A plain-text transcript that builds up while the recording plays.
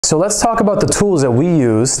So let's talk about the tools that we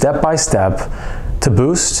use step by step to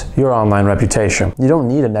boost your online reputation. You don't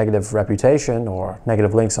need a negative reputation or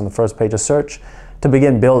negative links on the first page of search to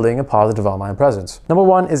begin building a positive online presence. Number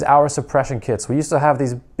one is our suppression kits. We used to have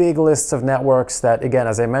these big lists of networks that, again,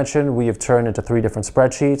 as I mentioned, we have turned into 3 different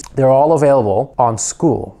spreadsheets. They're all available on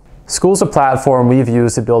Skool. Skool's a platform we've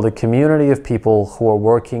used to build a community of people who are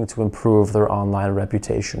working to improve their online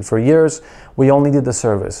reputation. For years, we only did the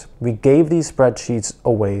service. We gave these spreadsheets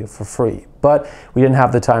away for free, but we didn't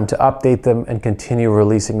have the time to update them and continue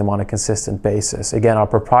releasing them on a consistent basis. Again, our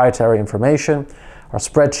proprietary information, our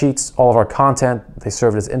spreadsheets, all of our content, they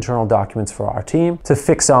served as internal documents for our team to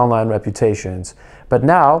fix online reputations. But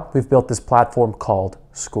now we've built this platform called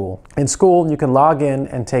Skool. In Skool, you can log in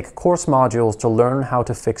and take course modules to learn how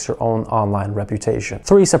to fix your own online reputation.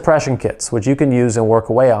 3 suppression kits, which you can use and work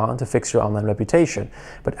away on to fix your online reputation.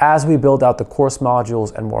 But as we build out the course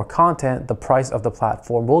modules and more content, the price of the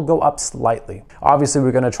platform will go up slightly. Obviously,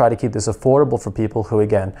 we're going to try to keep this affordable for people who,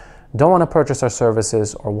 again, don't want to purchase our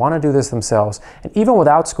services or want to do this themselves. And even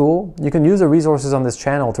without Skool, you can use the resources on this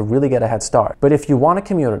channel to really get a head start. But if you want a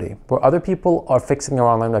community where other people are fixing their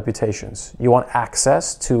online reputations, you want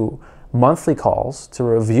access to monthly calls to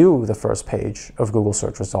review the first page of Google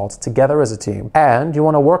search results together as a team, and you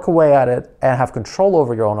want to work away at it and have control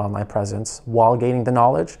over your own online presence while gaining the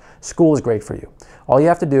knowledge, Skool is great for you. All you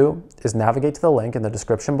have to do is navigate to the link in the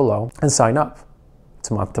description below and sign up. It's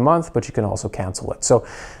month to month, but you can also cancel it. So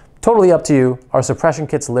totally up to you. Our suppression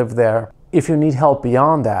kits live there. If you need help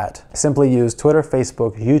beyond that, simply use Twitter,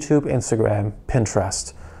 Facebook, YouTube, Instagram,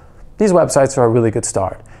 Pinterest. These websites are a really good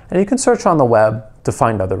start, and you can search on the web to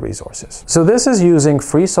find other resources. So this is using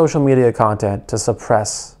free social media content to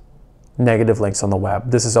suppress negative links on the web.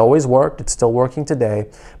 This has always worked, it's still working today,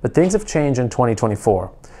 but things have changed in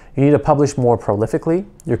 2024. You need to publish more prolifically.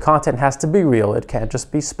 Your content has to be real. It can't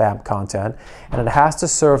just be spam content, and it has to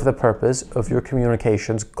serve the purpose of your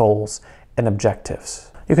communications goals and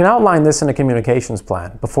objectives. You can outline this in a communications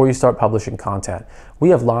plan before you start publishing content. We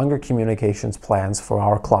have longer communications plans for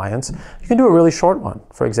our clients. You can do a really short one.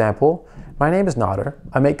 For example, my name is Nader.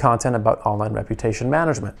 I make content about online reputation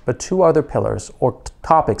management, but 2 other pillars or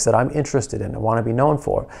topics that I'm interested in and want to be known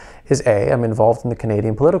for is A, I'm involved in the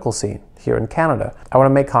Canadian political scene here in Canada. I want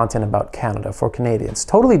to make content about Canada for Canadians.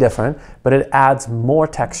 Totally different, but it adds more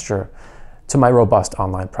texture to my robust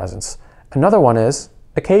online presence. Another one is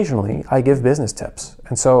occasionally I give business tips,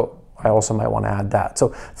 and so I also might want to add that. So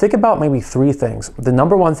think about maybe 3 things. The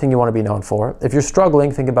number one thing you want to be known for. If you're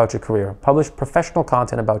struggling, think about your career. Publish professional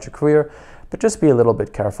content about your career, but just be a little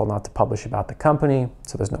bit careful not to publish about the company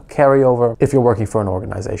so there's no carryover. If you're working for an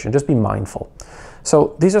organization, just be mindful.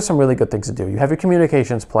 So these are some really good things to do. You have your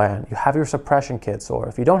communications plan, you have your suppression kits, or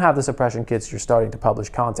if you don't have the suppression kits, you're starting to publish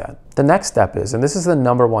content. The next step is, and this is the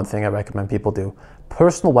number one thing I recommend people do,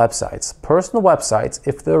 personal websites. Personal websites,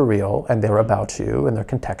 if they're real and they're about you and they're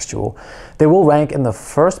contextual, they will rank in the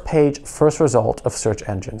first page, first result of search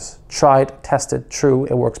engines. Tried, tested, true,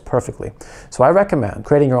 it works perfectly. So I recommend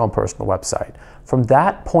creating your own personal website. From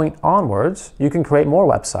that point onwards, you can create more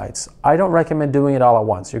websites. I don't recommend doing it all at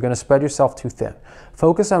once. You're going to spread yourself too thin.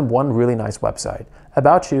 Focus on one really nice website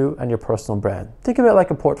about you and your personal brand. Think of it like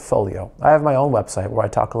a portfolio. I have my own website where I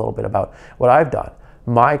talk a little bit about what I've done,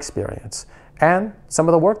 my experience, and some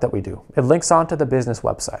of the work that we do. It links onto the business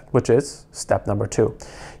website, which is step number 2.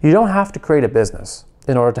 You don't have to create a business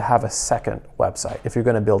in order to have a second website if you're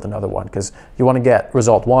going to build another one, because you want to get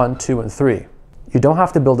result 1, 2, and 3. You don't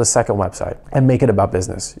have to build a second website and make it about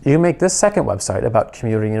business. You can make this second website about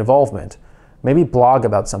community involvement. Maybe blog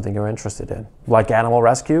about something you're interested in, like animal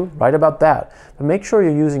rescue, write about that. But make sure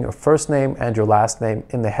you're using your first name and your last name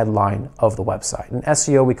in the headline of the website. In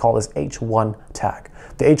SEO, we call this H1 tag.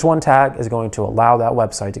 The H1 tag is going to allow that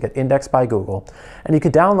website to get indexed by Google. And you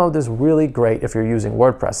can download this really great, if you're using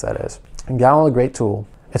WordPress, that is. You can download a great tool.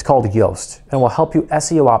 It's called Yoast, and will help you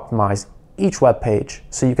SEO optimize each web page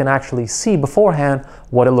so you can actually see beforehand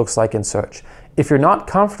what it looks like in search. If you're not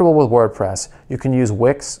comfortable with WordPress, you can use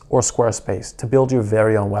Wix or Squarespace to build your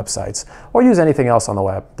very own websites, or use anything else on the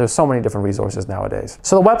web. There's so many different resources nowadays.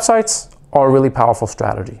 So the websites are a really powerful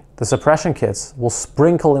strategy. The suppression kits will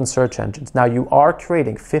sprinkle in search engines. Now you are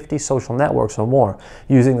creating 50 social networks or more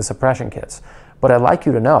using the suppression kits, but I'd like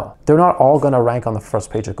you to know they're not all going to rank on the first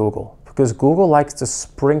page of Google, because Google likes to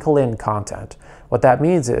sprinkle in content What that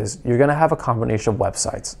means is you're going to have a combination of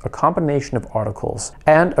websites, a combination of articles,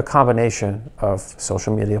 and a combination of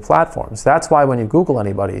social media platforms. That's why when you Google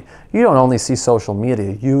anybody, you don't only see social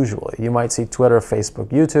media usually. You might see Twitter, Facebook,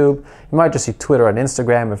 YouTube. You might just see Twitter and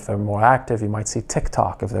Instagram if they're more active. You might see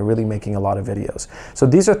TikTok if they're really making a lot of videos. So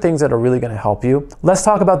these are things that are really going to help you. Let's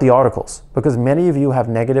talk about the articles, because many of you have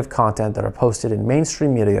negative content that are posted in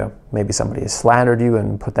mainstream media. Maybe somebody has slandered you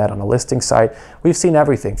and put that on a listing site. We've seen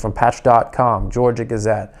everything from Patch.com, Georgia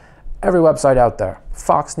Gazette, every website out there,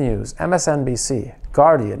 Fox News, MSNBC,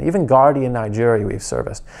 Guardian, even Guardian Nigeria we've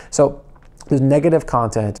serviced. So there's negative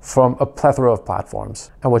content from a plethora of platforms.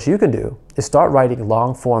 And what you can do is start writing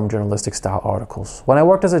long-form journalistic style articles. When I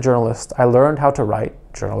worked as a journalist, I learned how to write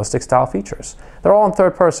journalistic style features. They're all in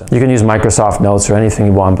third person. You can use Microsoft Notes or anything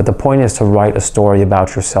you want, but the point is to write a story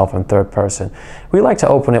about yourself in third person. We like to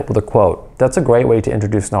open it with a quote. That's a great way to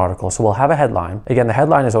introduce an article. So we'll have a headline. Again, the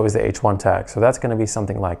headline is always the H1 tag. So that's going to be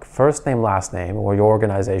something like first name, last name, or your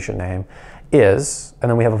organization name is, and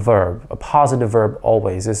then we have a verb, a positive verb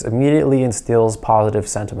always. This immediately instills positive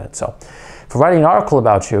sentiment. So if we're writing an article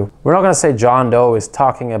about you, we're not going to say John Doe is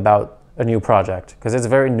talking about a new project, because it's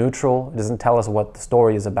very neutral. It doesn't tell us what the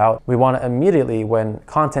story is about. We want to immediately, when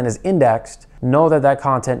content is indexed, know that that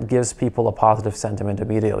content gives people a positive sentiment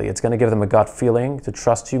immediately. It's going to give them a gut feeling to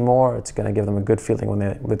trust you more. It's going to give them a good feeling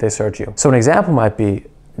when they search you. So an example might be,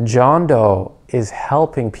 John Doe is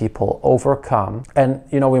helping people overcome, and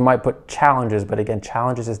we might put challenges, but again,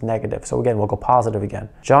 challenges is negative. So again, we'll go positive again.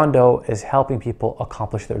 John Doe is helping people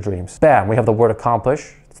accomplish their dreams. Bam, we have the word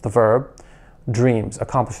accomplish, it's the verb. Dreams,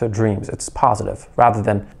 accomplish their dreams. It's positive, rather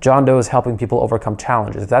than John Doe is helping people overcome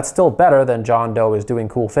challenges. That's still better than John Doe is doing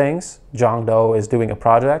cool things. John Doe is doing a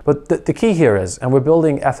project. But the key here is, and we're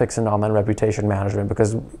building ethics in online reputation management,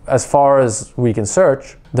 because as far as we can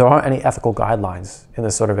search, there aren't any ethical guidelines in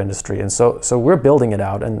this sort of industry. And so we're building it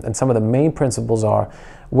out, and some of the main principles are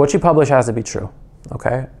what you publish has to be true.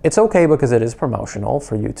 Okay, it's okay because it is promotional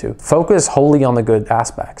for you to focus wholly on the good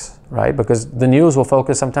aspects, right? Because the news will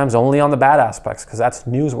focus sometimes only on the bad aspects, because that's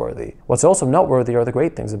newsworthy. What's also noteworthy are the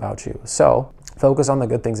great things about you. So focus on the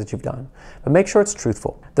good things that you've done, but make sure it's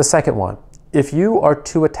truthful. The second one, if you are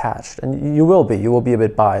too attached, and you will be a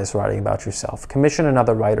bit biased writing about yourself, commission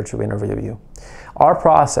another writer to interview you. Our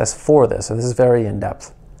process for this, and this is very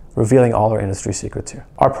in-depth, revealing all our industry secrets here.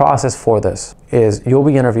 Our process for this is you'll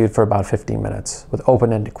be interviewed for about 15 minutes with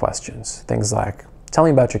open-ended questions. Things like, tell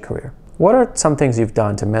me about your career. What are some things you've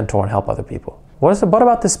done to mentor and help other people? What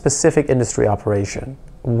about this specific industry operation?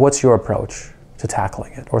 What's your approach to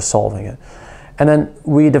tackling it or solving it? And then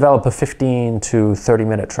we develop a 15 to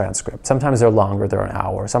 30-minute transcript. Sometimes they're longer, they're an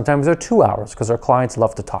hour. Sometimes they're 2 hours, because our clients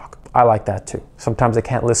love to talk. I like that too. Sometimes I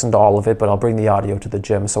can't listen to all of it, but I'll bring the audio to the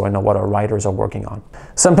gym so I know what our writers are working on.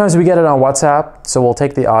 Sometimes we get it on WhatsApp, so we'll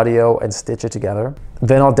take the audio and stitch it together.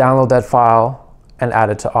 Then I'll download that file and add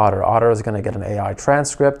it to Otter. Otter is going to get an AI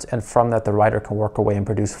transcript, and from that the writer can work away and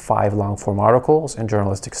produce 5 long-form articles in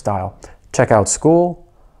journalistic style. Check out Skool,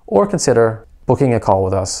 or consider booking a call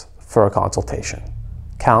with us for a consultation.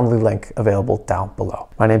 Calendly link available down below.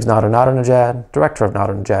 My name is Nadernejad, Director of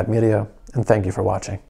Nadernejad Media, and thank you for watching.